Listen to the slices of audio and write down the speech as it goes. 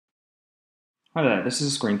Hi there, this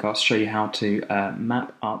is a screencast to show you how to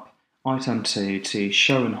map up iterm2 to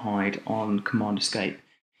show and hide on Command Escape.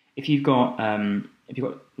 If you've got Lion,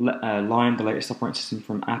 the latest operating system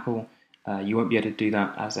from Apple, you won't be able to do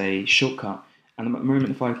that as a shortcut. And at the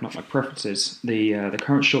moment, if I open up my preferences, the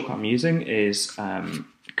current shortcut I'm using is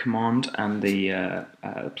Command and the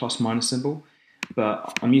plus minus symbol.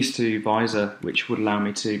 But I'm used to Visor, which would allow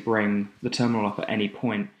me to bring the terminal up at any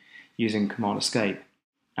point using Command Escape.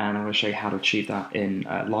 And I'm going to show you how to achieve that in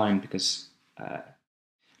Lion, because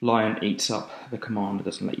Lion eats up the command, it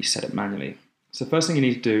doesn't let you set it manually. So the first thing you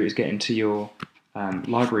need to do is get into your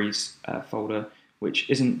libraries folder, which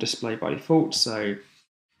isn't displayed by default, so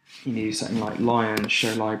you need something like lion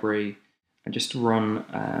show library, and just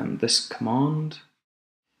run this command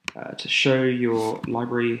to show your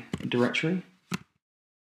library directory.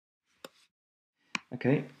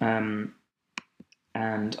 Okay,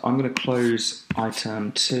 and I'm going to close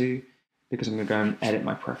iterm2 because I'm going to go and edit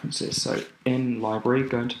my preferences. So in library,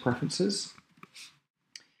 go into preferences,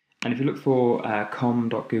 and if you look for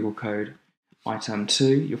com.google code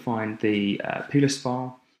iterm2, you'll find the plist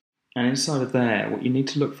file, and inside of there, what you need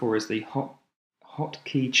to look for is the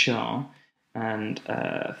hotkey char, and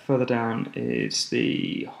further down is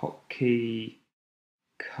the hotkey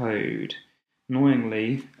code.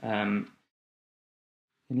 Annoyingly,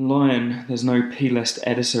 in Lion, there's no plist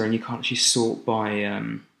editor, and you can't actually sort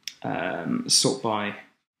by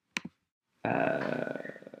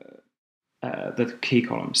the key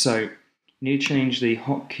column. So you need to change the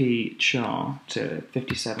hotkey char to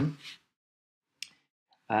 57.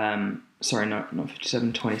 Sorry, no, not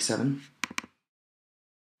 57, 27.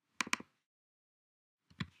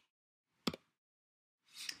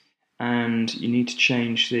 And you need to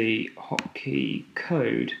change the hotkey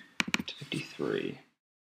code to 53.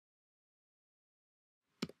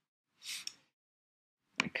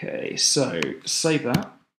 Okay, so save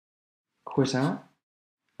that, quit out,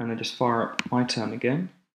 and then just fire up iterm again.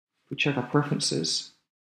 If we check our preferences,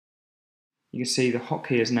 you can see the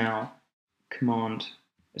hotkey is now Command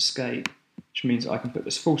Escape, which means I can put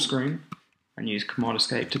this full screen and use Command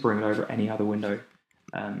Escape to bring it over any other window.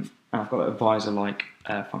 And I've got a visor-like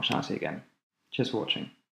functionality again. Cheers for watching.